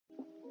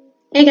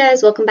Hey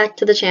guys, welcome back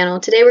to the channel.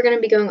 Today we're going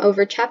to be going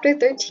over Chapter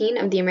 13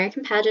 of the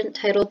American Pageant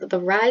titled The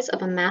Rise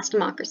of a Mass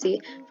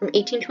Democracy from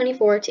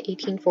 1824 to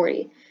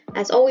 1840.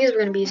 As always, we're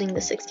going to be using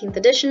the 16th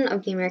edition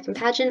of the American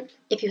Pageant.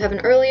 If you have an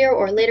earlier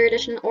or later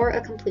edition or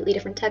a completely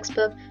different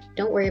textbook,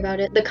 don't worry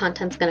about it, the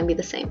content's going to be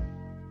the same.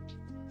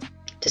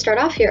 To start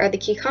off, here are the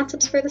key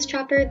concepts for this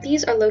chapter.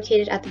 These are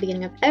located at the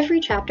beginning of every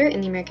chapter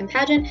in the American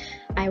Pageant.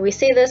 I always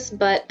say this,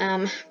 but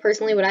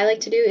personally what I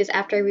like to do is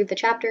after I read the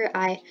chapter,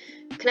 I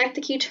connect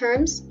the key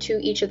terms to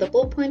each of the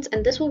bullet points,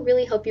 and this will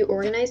really help you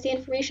organize the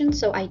information,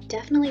 so I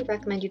definitely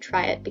recommend you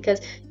try it because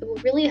it will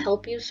really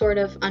help you sort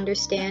of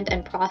understand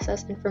and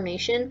process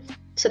information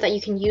so that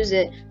you can use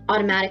it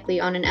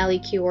automatically on an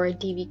LEQ or a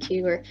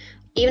DVQ or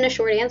even a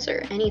short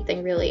answer,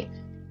 anything really.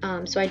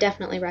 So I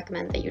definitely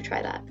recommend that you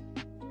try that.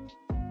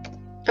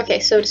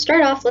 Okay, so to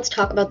start off, let's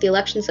talk about the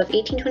elections of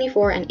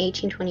 1824 and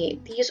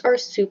 1828. These are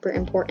super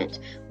important,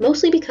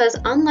 mostly because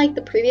unlike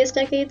the previous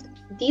decades,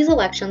 these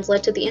elections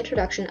led to the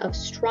introduction of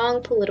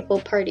strong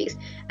political parties,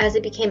 as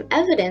it became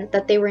evident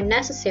that they were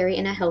necessary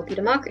in a healthy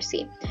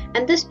democracy.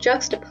 And this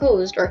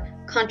juxtaposed or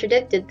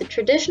contradicted the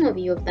traditional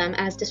view of them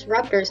as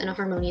disruptors in a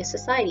harmonious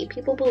society.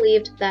 People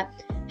believed that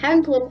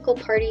having political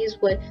parties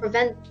would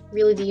prevent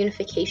really the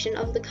unification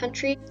of the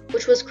country,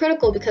 which was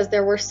critical because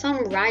there were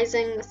some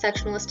rising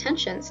sectionalist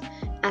tensions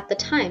at the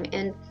time,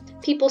 and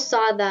people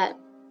saw that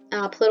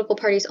political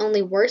parties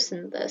only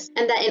worsened this,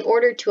 and that in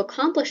order to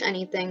accomplish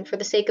anything for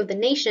the sake of the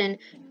nation,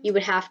 you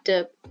would have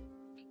to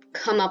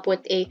come up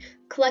with a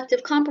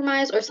collective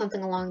compromise or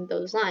something along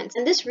those lines.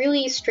 And this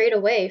really strayed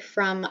away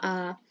from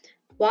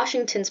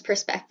Washington's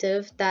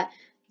perspective that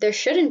there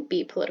shouldn't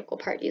be political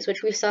parties,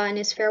 which we saw in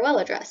his farewell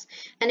address.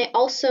 And it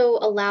also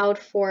allowed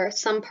for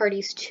some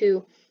parties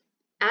to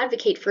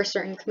advocate for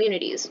certain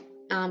communities,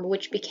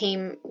 which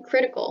became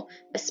critical,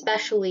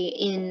 especially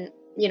in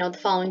the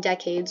following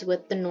decades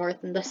with the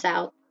North and the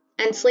South,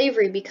 and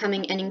slavery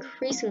becoming an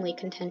increasingly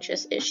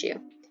contentious issue.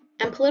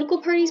 And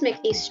political parties make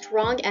a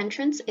strong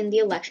entrance in the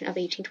election of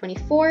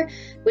 1824,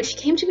 which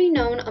came to be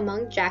known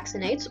among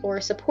Jacksonites, or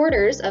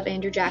supporters of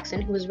Andrew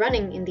Jackson, who was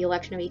running in the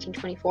election of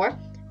 1824,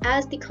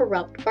 as the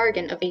corrupt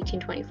bargain of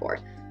 1824.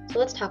 So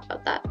let's talk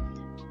about that.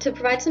 To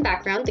provide some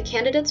background, the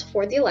candidates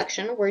for the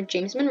election were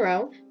James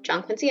Monroe,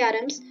 John Quincy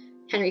Adams,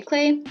 Henry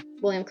Clay,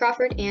 William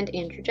Crawford, and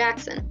Andrew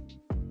Jackson.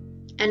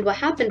 And what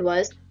happened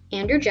was,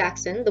 Andrew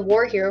Jackson, the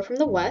war hero from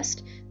the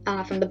West,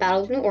 from the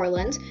Battle of New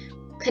Orleans,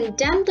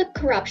 condemned the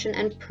corruption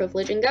and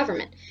privilege in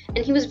government.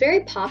 And he was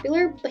very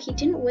popular, but he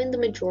didn't win the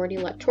majority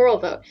electoral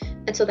vote.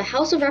 And so the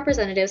House of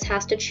Representatives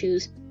has to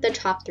choose the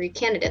top 3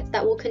 candidates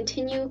that will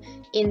continue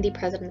in the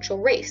presidential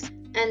race.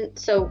 And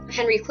so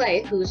Henry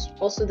Clay, who's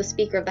also the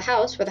Speaker of the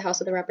House for the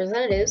House of the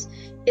Representatives,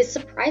 is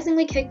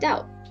surprisingly kicked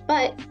out,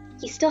 but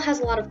he still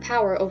has a lot of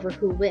power over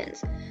who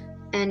wins.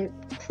 And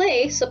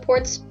Clay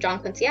supports John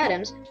Quincy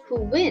Adams,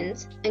 who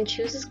wins and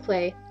chooses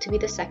Clay to be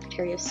the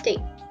Secretary of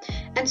State.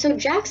 And so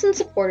Jackson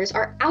supporters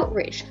are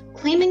outraged,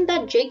 claiming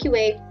that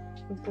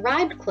JQA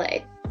bribed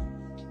Clay,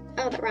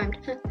 oh that rhymed,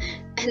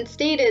 and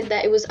stated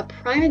that it was a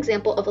prime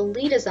example of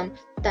elitism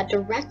that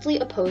directly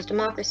opposed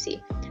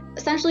democracy.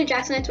 Essentially,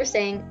 Jacksonites were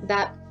saying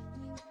that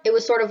it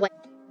was sort of like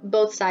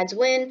both sides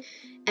win,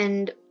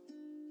 and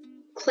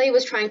Clay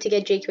was trying to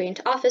get JQA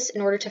into office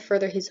in order to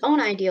further his own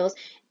ideals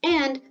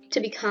and to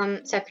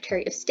become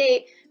Secretary of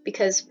State,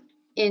 because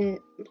in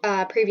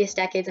previous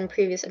decades and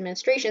previous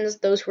administrations,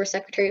 those who were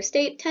Secretary of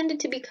State tended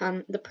to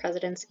become the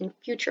presidents in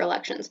future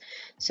elections.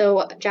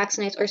 So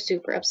Jacksonites are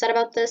super upset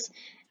about this.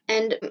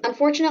 And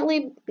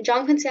unfortunately,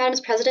 John Quincy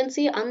Adams'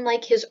 presidency,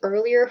 unlike his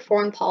earlier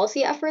foreign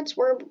policy efforts,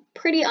 were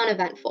pretty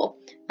uneventful.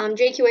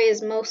 JQA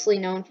is mostly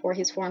known for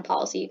his foreign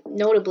policy,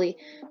 notably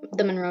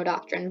the Monroe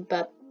Doctrine,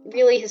 but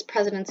really his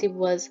presidency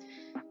was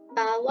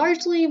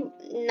largely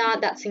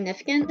not that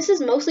significant. This is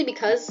mostly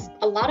because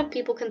a lot of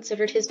people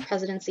considered his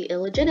presidency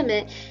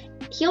illegitimate.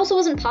 He also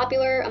wasn't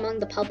popular among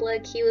the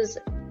public. He was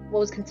what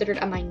was considered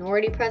a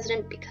minority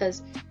president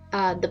because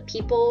the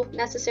people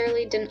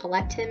necessarily didn't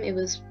elect him. It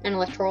was an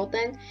electoral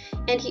thing.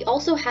 And he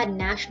also had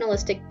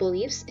nationalistic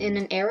beliefs in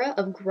an era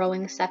of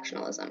growing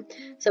sectionalism.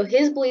 So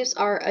his beliefs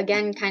are,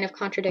 again, kind of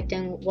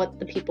contradicting what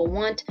the people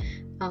want.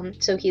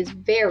 So he is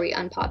very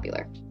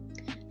unpopular.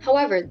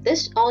 However,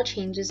 this all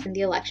changes in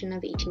the election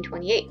of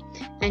 1828,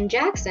 and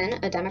Jackson,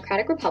 a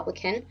Democratic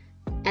Republican,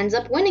 ends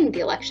up winning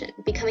the election,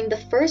 becoming the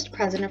first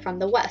president from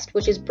the West,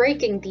 which is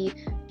breaking the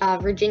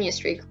Virginia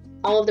streak.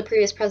 All of the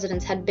previous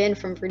presidents had been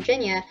from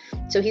Virginia,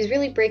 so he's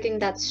really breaking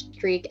that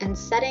streak and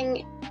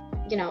setting,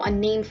 a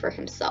name for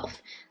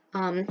himself,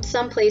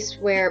 someplace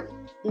where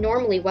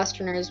normally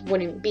Westerners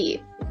wouldn't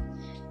be.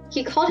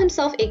 He called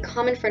himself a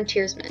common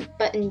frontiersman,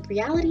 but in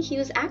reality, he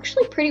was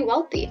actually pretty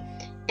wealthy.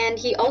 And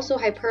he also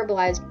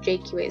hyperbolized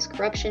JQA's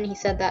corruption. He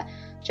said that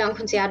John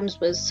Quincy Adams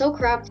was so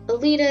corrupt,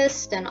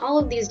 elitist, and all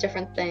of these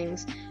different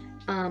things.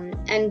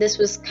 And this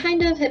was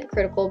kind of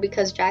hypocritical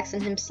because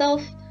Jackson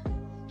himself,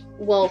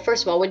 well,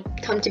 first of all, would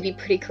come to be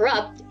pretty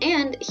corrupt,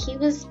 and he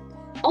was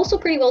also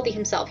pretty wealthy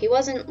himself. He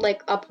wasn't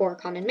like a poor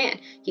common man.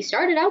 He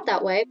started out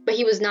that way, but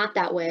he was not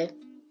that way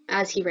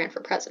as he ran for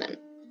president.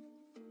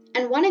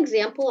 And one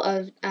example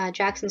of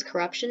Jackson's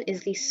corruption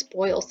is the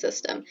spoils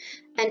system.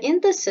 And in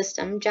this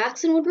system,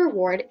 Jackson would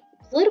reward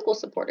political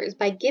supporters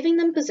by giving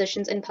them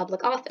positions in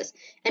public office.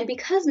 And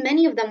because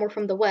many of them were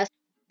from the West,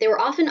 they were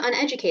often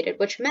uneducated,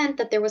 which meant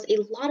that there was a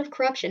lot of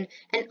corruption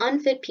and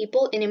unfit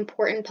people in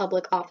important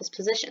public office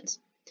positions.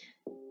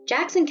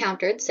 Jackson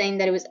countered, saying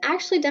that it was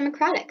actually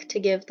democratic to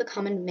give the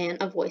common man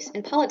a voice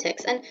in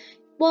politics. And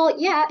well,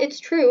 yeah, it's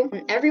true.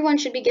 Everyone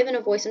should be given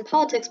a voice in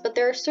politics, but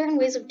there are certain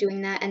ways of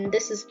doing that, and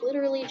this is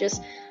literally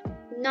just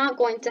not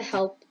going to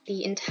help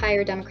the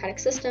entire democratic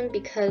system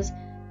because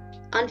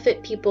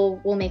unfit people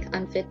will make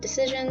unfit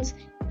decisions,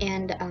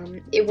 and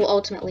it will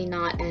ultimately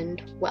not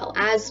end well,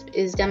 as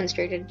is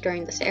demonstrated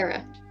during this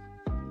era.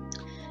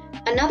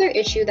 Another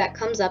issue that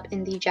comes up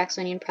in the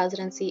Jacksonian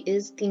presidency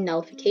is the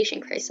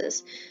nullification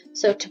crisis.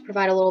 So to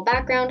provide a little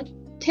background,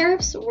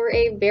 tariffs were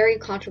a very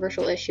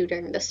controversial issue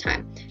during this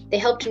time. They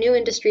helped new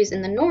industries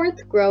in the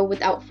North grow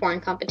without foreign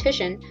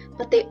competition,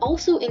 but they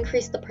also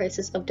increased the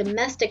prices of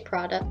domestic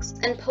products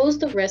and posed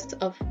the risks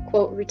of,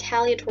 quote,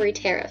 retaliatory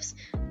tariffs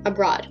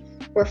abroad,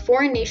 where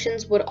foreign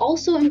nations would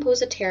also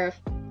impose a tariff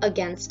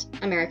against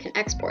American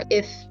exports.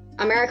 If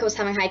America was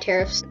having high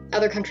tariffs,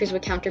 other countries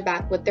would counter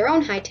back with their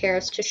own high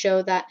tariffs to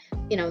show that,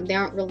 they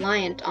aren't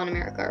reliant on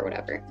America or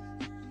whatever.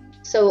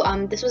 So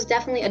this was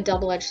definitely a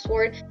double-edged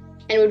sword,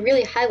 and it would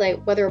really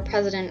highlight whether a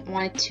president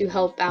wanted to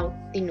help out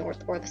the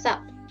North or the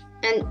South.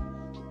 And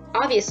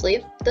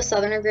obviously, the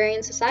Southern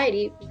agrarian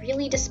society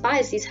really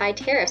despised these high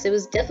tariffs. It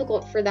was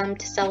difficult for them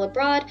to sell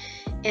abroad,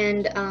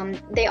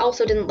 and they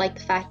also didn't like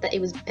the fact that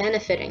it was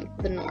benefiting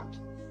the North.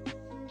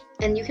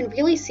 And you can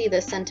really see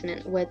this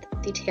sentiment with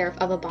the Tariff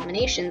of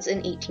Abominations in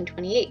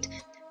 1828.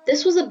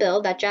 This was a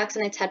bill that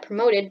Jacksonites had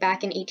promoted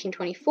back in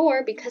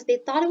 1824 because they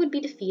thought it would be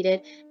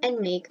defeated and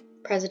make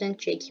President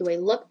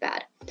JQA look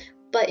bad.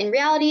 But in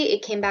reality,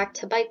 it came back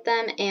to bite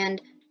them, and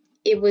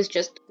it was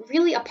just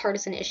really a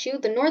partisan issue.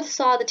 The North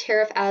saw the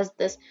tariff as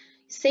this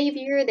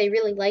savior. They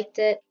really liked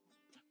it.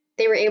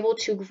 They were able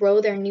to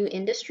grow their new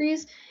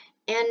industries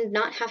and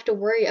not have to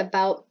worry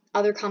about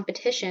other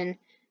competition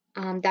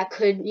that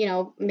could,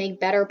 make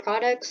better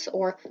products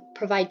or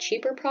provide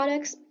cheaper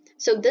products.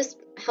 So this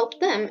helped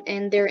them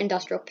in their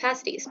industrial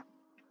capacities.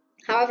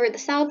 However, the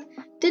South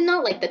did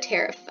not like the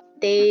tariff.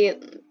 They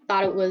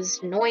thought it was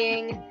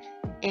annoying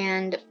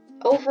and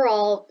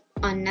overall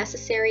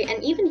unnecessary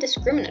and even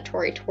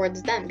discriminatory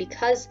towards them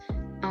because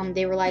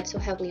they relied so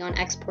heavily on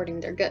exporting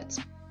their goods.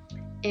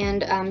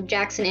 And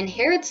Jackson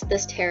inherits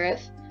this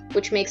tariff,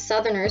 which makes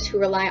Southerners who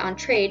rely on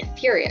trade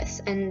furious,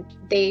 and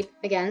they,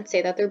 again,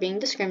 say that they're being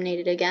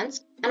discriminated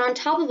against. And on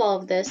top of all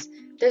of this,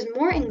 there's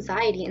more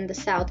anxiety in the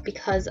South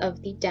because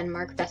of the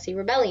Denmark-Vesey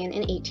Rebellion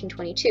in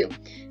 1822.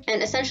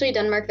 And essentially,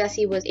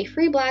 Denmark-Vesey was a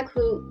free black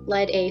who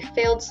led a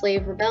failed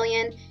slave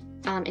rebellion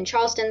in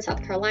Charleston,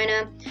 South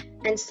Carolina,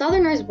 and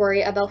Southerners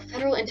worry about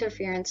federal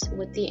interference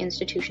with the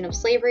institution of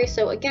slavery.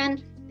 So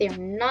again, they are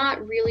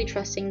not really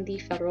trusting the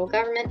federal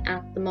government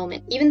at the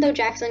moment. Even though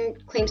Jackson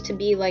claims to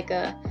be like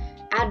a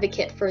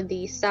advocate for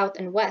the South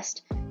and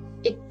West,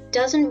 it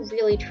doesn't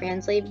really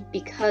translate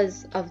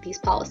because of these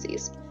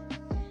policies.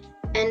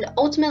 And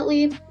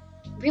ultimately,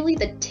 really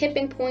the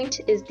tipping point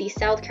is the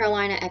South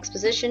Carolina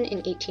Exposition in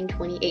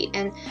 1828,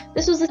 and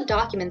this was a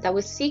document that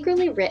was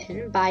secretly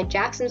written by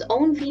Jackson's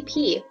own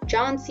VP,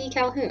 John C.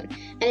 Calhoun,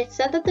 and it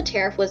said that the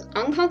tariff was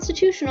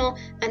unconstitutional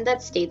and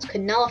that states could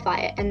nullify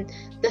it, and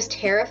this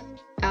tariff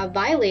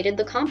violated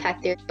the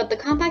Compact Theory, but the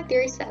Compact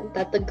Theory said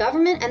that the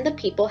government and the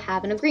people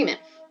have an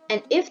agreement,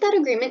 and if that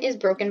agreement is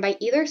broken by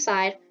either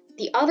side,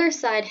 the other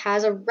side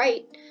has a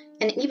right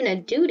and even a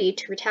duty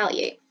to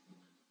retaliate.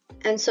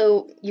 And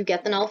so you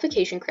get the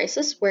nullification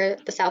crisis, where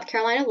the South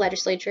Carolina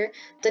legislature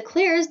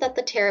declares that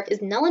the tariff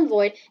is null and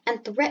void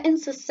and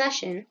threatens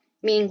secession,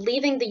 meaning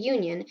leaving the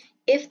Union,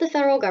 if the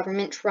federal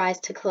government tries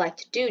to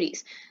collect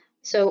duties.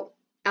 So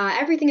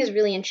everything is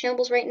really in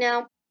shambles right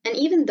now. And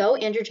even though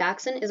Andrew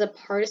Jackson is a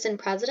partisan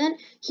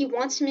president, he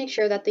wants to make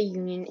sure that the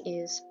Union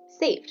is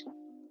saved.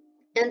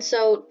 And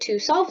so to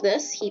solve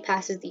this, he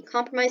passes the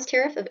Compromise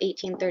Tariff of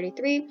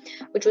 1833,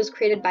 which was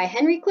created by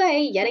Henry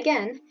Clay yet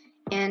again,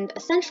 and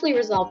essentially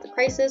resolved the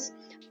crisis,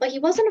 but he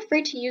wasn't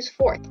afraid to use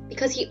force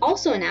because he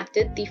also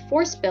enacted the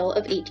Force Bill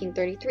of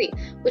 1833,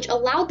 which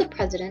allowed the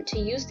president to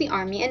use the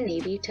Army and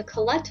Navy to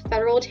collect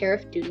federal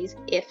tariff duties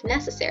if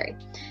necessary.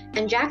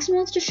 And Jackson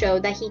wants to show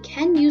that he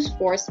can use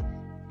force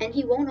and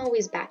he won't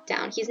always back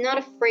down. He's not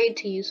afraid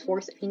to use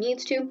force if he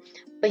needs to,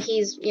 but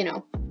he's,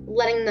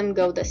 letting them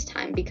go this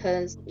time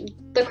because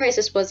the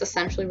crisis was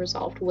essentially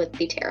resolved with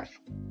the tariff.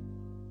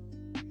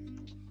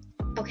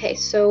 Okay,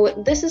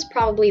 so this is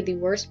probably the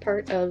worst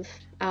part of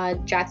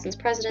Jackson's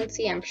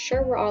presidency. I'm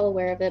sure we're all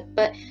aware of it,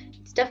 but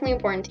it's definitely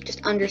important to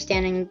just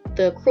understanding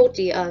the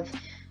cruelty of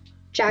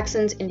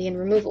Jackson's Indian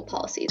removal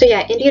policy. So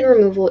yeah, Indian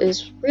removal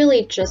is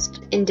really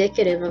just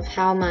indicative of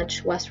how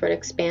much westward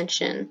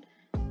expansion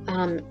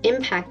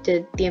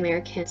impacted the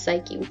American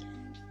psyche.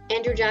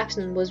 Andrew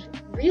Jackson was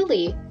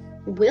really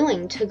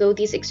willing to go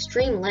these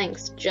extreme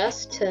lengths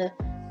just to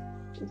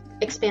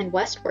expand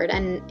westward,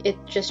 and it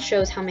just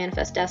shows how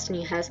manifest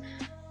destiny has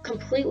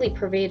completely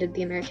pervaded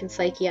the American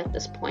psyche at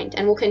this point,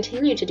 and will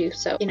continue to do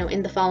so,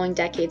 in the following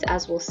decades,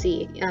 as we'll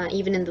see,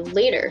 even in the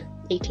later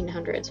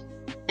 1800s,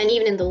 and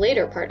even in the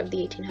later part of the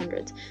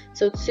 1800s.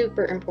 So it's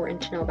super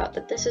important to know about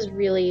that. This is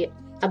really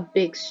a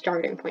big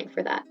starting point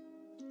for that.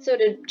 So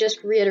to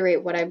just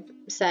reiterate what I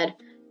said,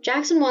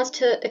 Jackson wants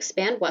to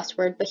expand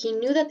westward, but he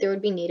knew that there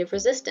would be native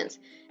resistance.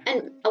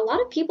 And a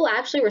lot of people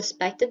actually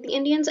respected the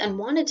Indians and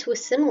wanted to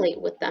assimilate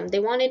with them. They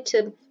wanted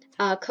to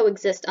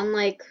coexist,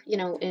 unlike,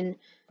 in,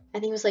 I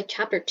think it was like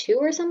chapter 2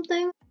 or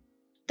something.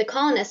 The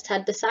colonists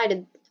had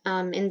decided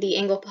in the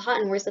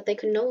Anglo-Powhatan Wars that they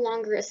could no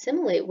longer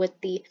assimilate with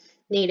the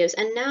natives,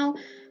 and now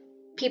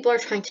people are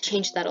trying to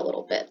change that a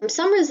little bit.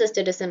 Some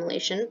resisted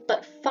assimilation,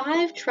 but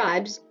 5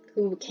 tribes,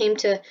 who came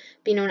to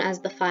be known as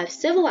the 5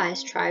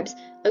 civilized tribes,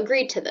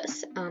 agreed to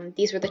this.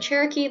 These were the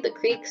Cherokee, the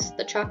Creeks,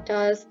 the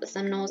Choctaws, the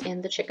Seminoles,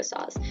 and the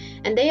Chickasaws,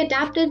 and they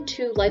adapted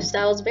to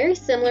lifestyles very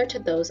similar to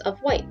those of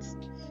whites.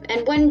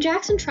 And when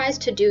Jackson tries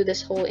to do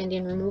this whole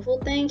Indian removal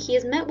thing, he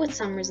is met with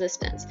some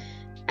resistance,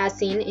 as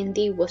seen in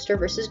the Worcester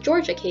versus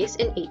Georgia case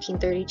in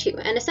 1832.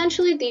 And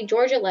essentially, the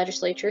Georgia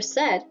legislature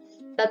said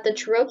that the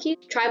Cherokee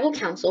Tribal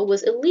Council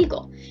was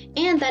illegal,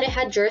 and that it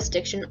had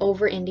jurisdiction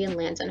over Indian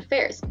lands and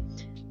affairs.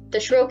 The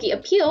Cherokee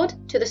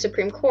appealed to the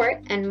Supreme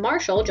Court, and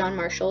John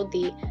Marshall,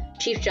 the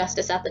Chief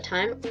Justice at the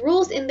time,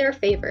 rules in their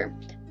favor.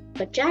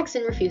 But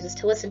Jackson refuses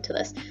to listen to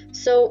this.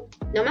 So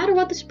no matter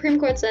what the Supreme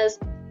Court says,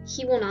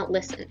 he will not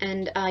listen.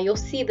 And you'll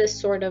see this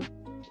sort of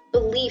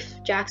belief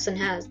Jackson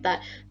has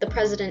that the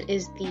president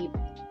is the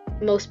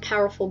most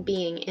powerful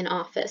being in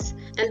office.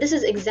 And this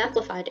is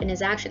exemplified in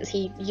his actions.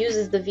 He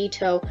uses the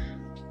veto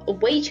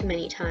way too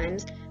many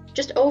times.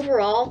 Just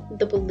overall,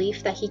 the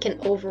belief that he can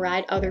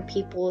override other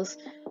people's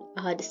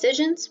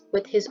decisions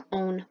with his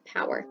own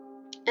power.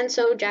 And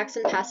so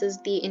Jackson passes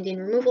the Indian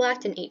Removal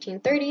Act in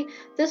 1830.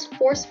 This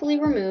forcefully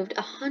removed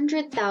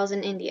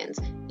 100,000 Indians,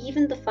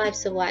 even the 5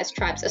 civilized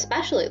tribes,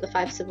 especially the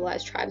 5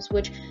 civilized tribes,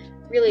 which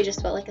really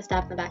just felt like a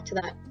stab in the back to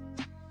that.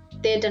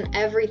 They had done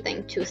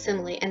everything to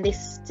assimilate, and they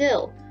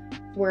still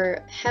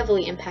were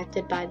heavily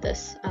impacted by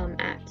this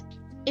act.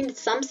 In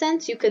some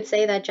sense, you could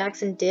say that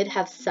Jackson did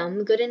have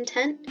some good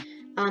intent.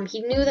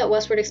 He knew that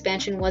westward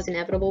expansion was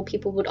inevitable.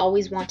 People would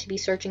always want to be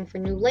searching for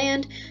new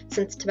land,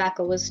 since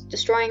tobacco was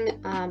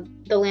destroying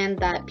the land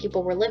that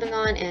people were living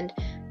on, and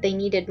they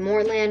needed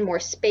more land, more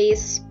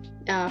space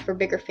for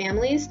bigger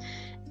families.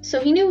 So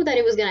he knew that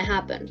it was going to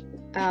happen,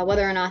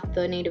 whether or not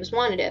the natives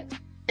wanted it.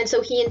 And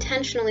so he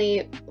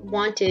intentionally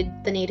wanted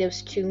the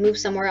natives to move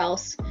somewhere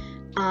else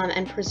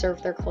and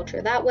preserve their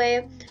culture that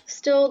way.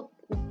 Still,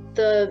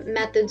 the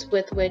methods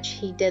with which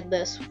he did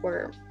this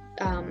were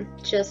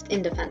just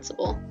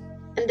indefensible.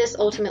 And this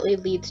ultimately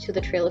leads to the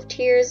Trail of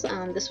Tears.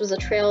 This was a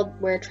trail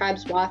where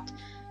tribes walked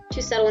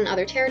to settle in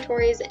other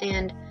territories,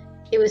 and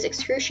it was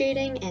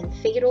excruciating and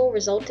fatal,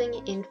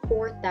 resulting in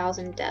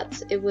 4,000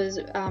 deaths. It was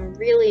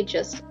really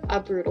just a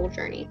brutal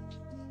journey.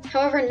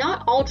 However,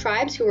 not all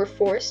tribes who were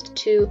forced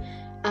to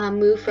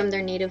move from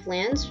their native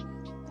lands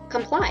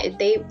complied.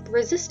 They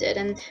resisted,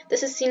 and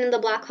this is seen in the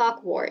Black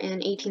Hawk War in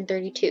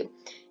 1832.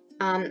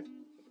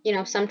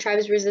 Some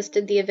tribes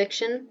resisted the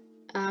eviction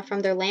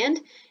from their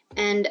land,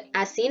 and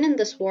as seen in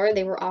this war,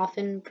 they were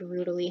often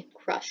brutally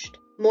crushed.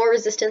 More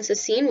resistance is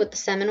seen with the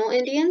Seminole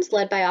Indians,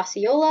 led by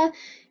Osceola,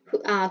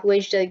 who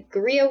waged a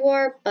guerrilla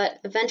war, but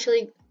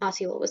eventually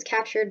Osceola was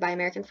captured by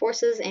American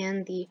forces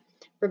and the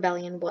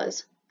rebellion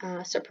was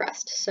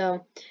suppressed.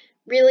 So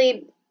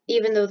really,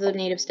 even though the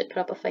natives did put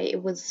up a fight,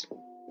 it was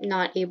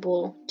not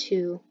able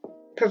to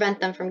prevent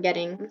them from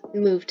getting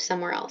moved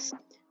somewhere else.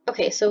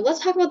 Okay, so let's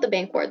talk about the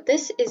Bank War.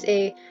 This is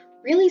a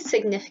really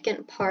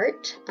significant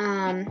part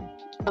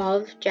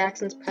of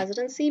Jackson's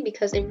presidency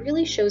because it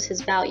really shows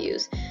his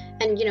values.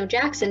 And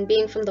Jackson,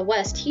 being from the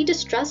West, he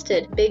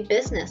distrusted big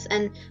business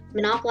and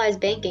monopolized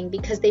banking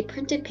because they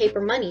printed paper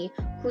money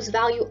whose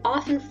value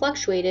often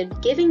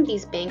fluctuated, giving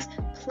these banks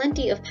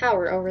plenty of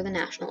power over the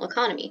national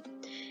economy.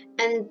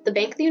 And the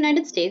Bank of the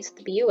United States,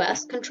 the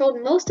BUS,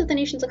 controlled most of the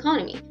nation's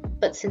economy,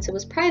 but since it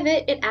was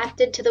private, it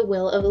acted to the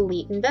will of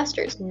elite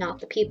investors, not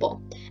the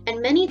people.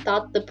 And many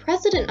thought the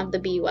president of the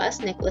BUS,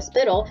 Nicholas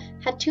Biddle,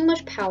 had too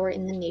much power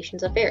in the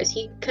nation's affairs.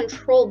 He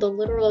controlled the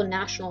literal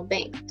national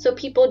bank, so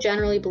people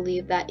generally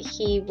believed that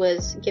he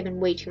was given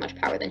way too much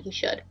power than he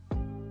should.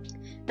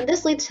 And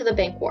this leads to the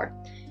Bank War.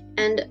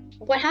 And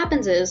what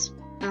happens is,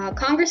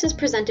 Congress is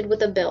presented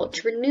with a bill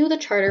to renew the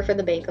charter for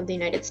the Bank of the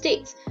United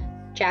States.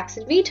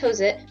 Jackson vetoes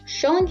it,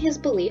 showing his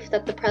belief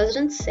that the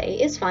president's say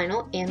is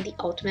final and the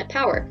ultimate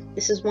power.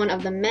 This is one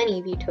of the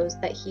many vetoes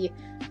that he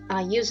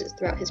uses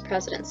throughout his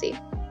presidency.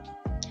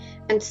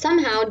 And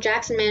somehow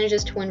Jackson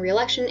manages to win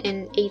re-election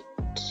in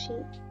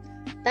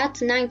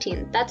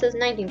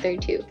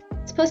 1932.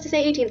 It's supposed to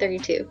say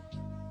 1832.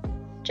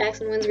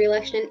 Jackson wins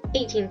re-election in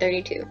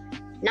 1832,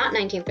 not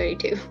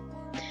 1932.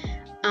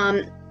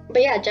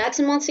 But yeah,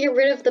 Jackson wants to get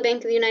rid of the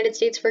Bank of the United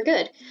States for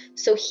good.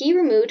 So he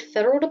removed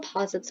federal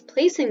deposits,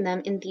 placing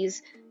them in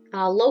these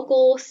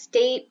local,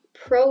 state,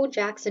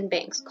 pro-Jackson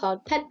banks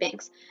called pet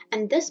banks,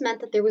 and this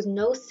meant that there was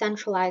no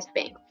centralized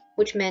bank,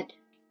 which meant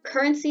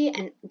currency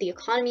and the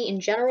economy in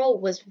general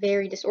was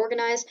very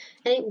disorganized,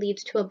 and it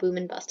leads to a boom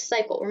and bust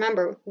cycle.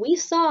 Remember, we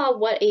saw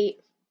what a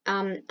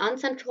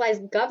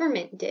uncentralized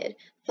government did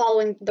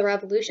following the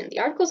revolution. The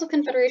Articles of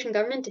Confederation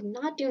government did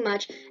not do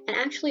much and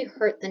actually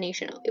hurt the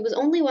nation. It was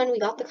only when we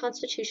got the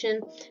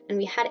Constitution and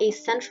we had a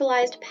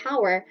centralized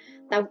power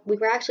that we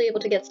were actually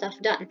able to get stuff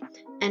done.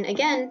 And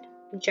again,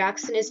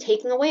 Jackson is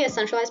taking away a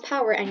centralized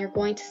power, and you're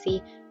going to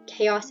see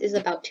chaos is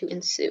about to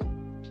ensue.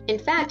 In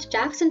fact,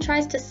 Jackson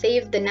tries to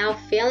save the now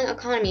failing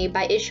economy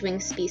by issuing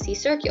specie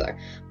circular,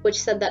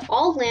 which said that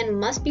all land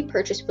must be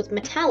purchased with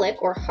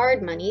metallic or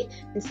hard money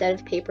instead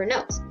of paper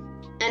notes.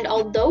 And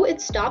although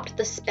it stopped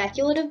the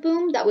speculative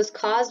boom that was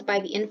caused by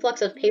the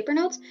influx of paper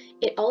notes,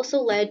 it also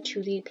led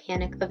to the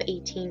Panic of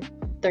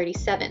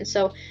 1837.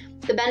 So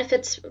the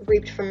benefits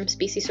reaped from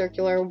specie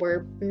circular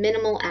were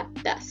minimal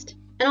at best.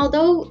 And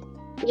although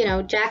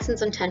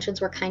Jackson's intentions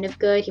were kind of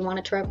good. He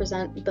wanted to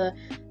represent the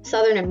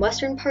southern and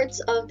western parts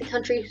of the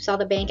country who saw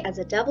the bank as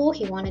a devil.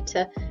 He wanted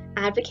to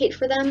advocate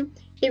for them.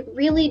 It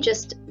really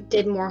just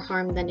did more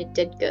harm than it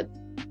did good.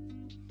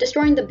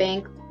 Destroying the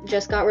bank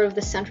just got rid of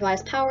the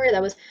centralized power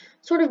that was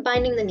sort of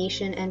binding the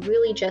nation and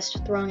really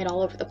just throwing it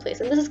all over the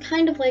place. And this is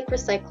kind of like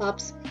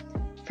Cyclops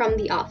from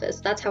The Office.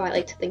 That's how I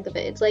like to think of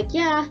it. It's like,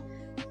 yeah,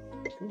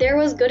 there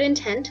was good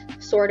intent,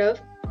 sort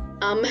of,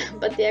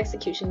 but the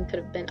execution could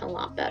have been a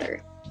lot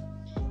better.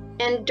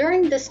 And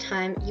during this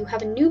time, you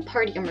have a new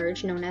party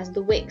emerge known as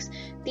the Whigs.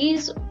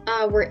 These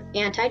were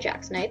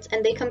anti-Jacksonites,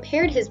 and they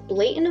compared his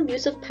blatant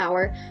abuse of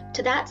power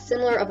to that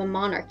similar of a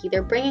monarchy.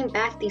 They're bringing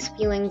back these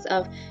feelings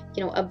of,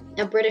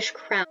 a British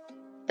crown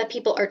that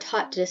people are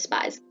taught to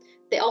despise.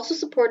 They also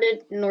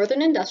supported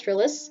northern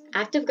industrialists,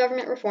 active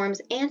government reforms,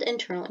 and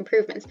internal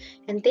improvements,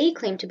 and they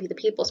claimed to be the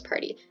People's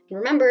Party. And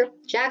remember,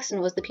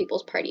 Jackson was the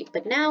People's Party,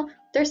 but now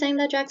they're saying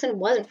that Jackson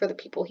wasn't for the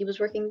people. He was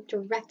working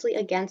directly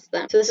against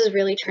them. So this is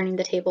really turning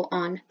the table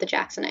on the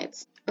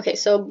Jacksonites. Okay,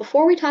 so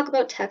before we talk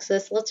about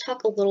Texas, let's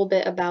talk a little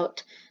bit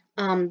about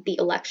the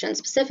election,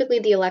 specifically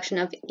the election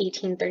of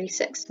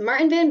 1836.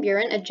 Martin Van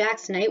Buren, a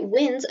Jacksonite,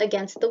 wins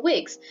against the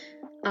Whigs,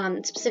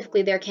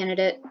 specifically their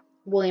candidate,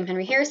 William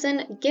Henry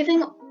Harrison,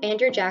 giving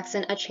Andrew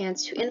Jackson a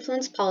chance to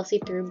influence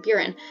policy through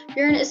Buren.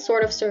 Buren is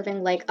sort of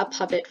serving like a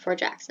puppet for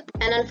Jackson.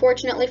 And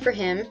unfortunately for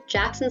him,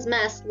 Jackson's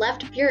mess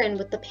left Buren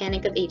with the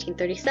Panic of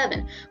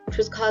 1837, which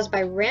was caused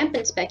by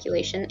rampant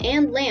speculation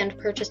and land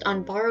purchased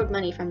on borrowed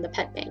money from the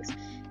pet banks.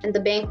 And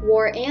the bank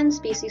war and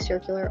specie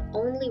circular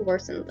only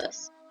worsened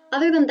this.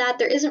 Other than that,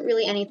 there isn't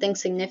really anything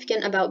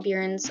significant about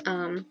Buren's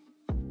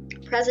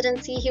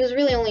presidency. He was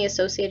really only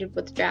associated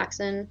with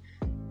Jackson.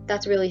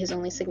 That's really his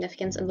only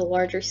significance in the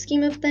larger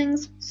scheme of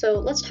things. So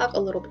let's talk a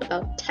little bit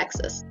about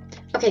Texas.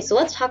 Okay, so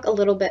let's talk a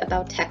little bit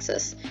about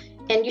Texas.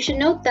 And you should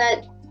note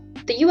that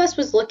the US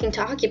was looking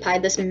to occupy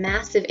this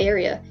massive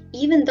area,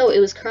 even though it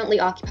was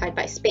currently occupied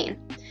by Spain.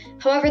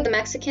 However, the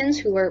Mexicans,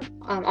 who were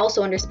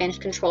also under Spanish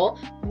control,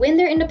 win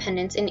their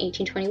independence in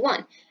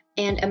 1821.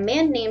 And a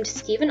man named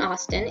Stephen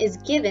Austin is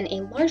given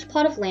a large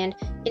plot of land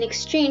in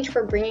exchange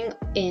for bringing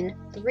in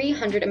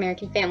 300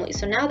 American families.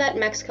 So now that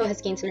Mexico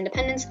has gained some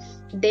independence,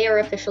 they are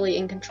officially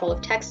in control of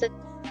Texas,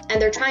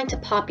 and they're trying to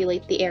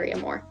populate the area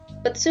more.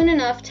 But soon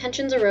enough,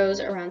 tensions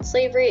arose around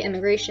slavery,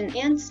 immigration,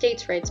 and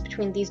states' rights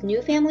between these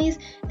new families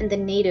and the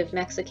native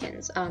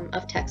Mexicans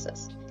of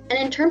Texas. And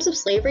in terms of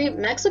slavery,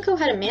 Mexico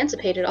had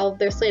emancipated all of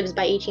their slaves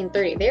by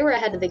 1830. They were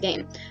ahead of the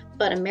game.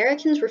 But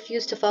Americans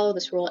refused to follow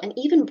this rule and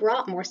even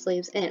brought more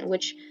slaves in,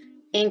 which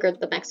angered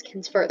the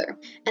Mexicans further.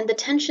 And the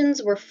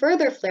tensions were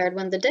further flared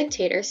when the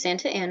dictator,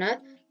 Santa Anna,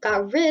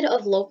 got rid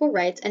of local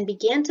rights and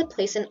began to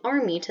place an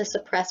army to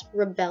suppress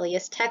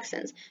rebellious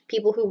Texans,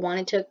 people who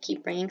wanted to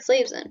keep bringing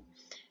slaves in.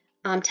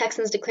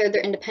 Texans declared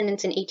their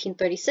independence in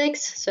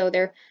 1836, so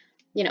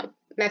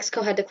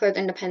Mexico had declared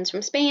their independence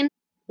from Spain.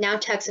 Now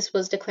Texas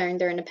was declaring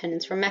their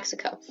independence from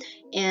Mexico.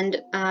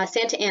 And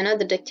Santa Anna,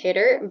 the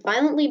dictator,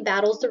 violently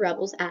battles the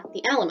rebels at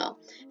the Alamo.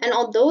 And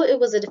although it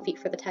was a defeat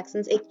for the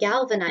Texans, it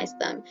galvanized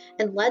them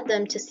and led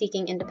them to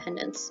seeking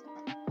independence.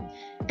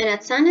 And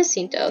at San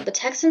Jacinto, the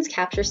Texans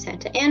capture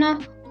Santa Anna,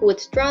 who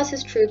withdraws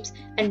his troops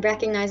and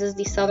recognizes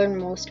the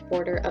southernmost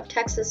border of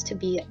Texas to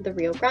be the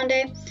Rio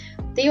Grande.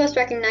 The U.S.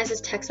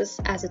 recognizes Texas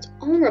as its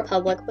own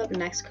republic, but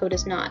Mexico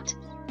does not.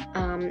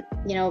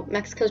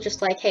 Mexico's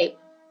just like, hey,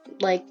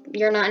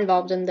 you're not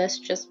involved in this,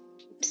 just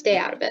stay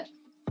out of it.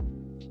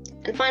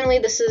 And finally,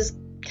 this is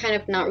kind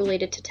of not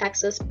related to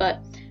Texas,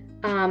 but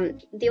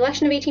the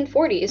election of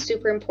 1840 is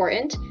super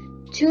important.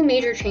 Two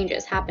major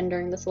changes happened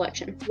during this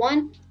election.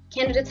 One,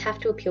 candidates have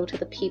to appeal to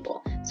the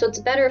people. So it's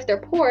better if they're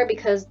poor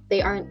because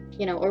they aren't,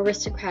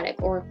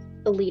 aristocratic or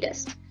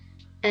elitist.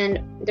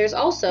 And there's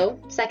also,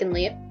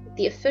 secondly,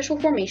 the official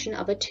formation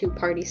of a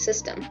two-party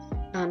system,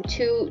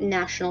 two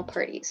national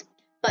parties.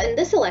 But in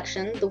this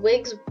election, the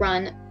Whigs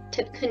run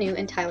Tippecanoe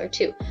and Tyler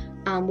too,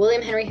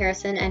 William Henry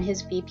Harrison and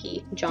his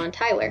VP, John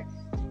Tyler.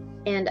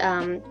 And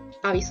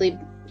obviously,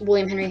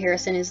 William Henry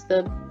Harrison is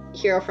the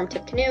hero from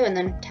Tippecanoe, and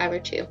then Tyler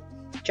too,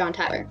 John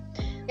Tyler.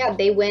 Yeah,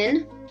 they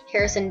win.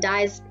 Harrison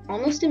dies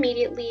almost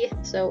immediately,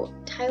 so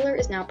Tyler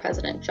is now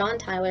president. John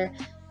Tyler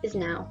is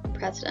now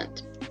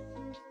president.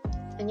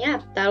 And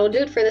yeah, that'll do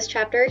it for this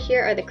chapter.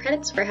 Here are the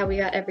credits for how we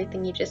got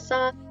everything you just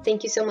saw.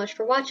 Thank you so much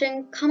for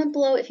watching. Comment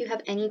below if you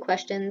have any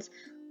questions.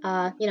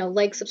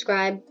 Like,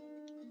 subscribe,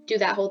 do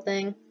that whole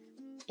thing.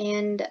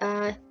 And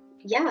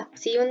yeah,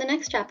 see you in the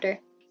next chapter.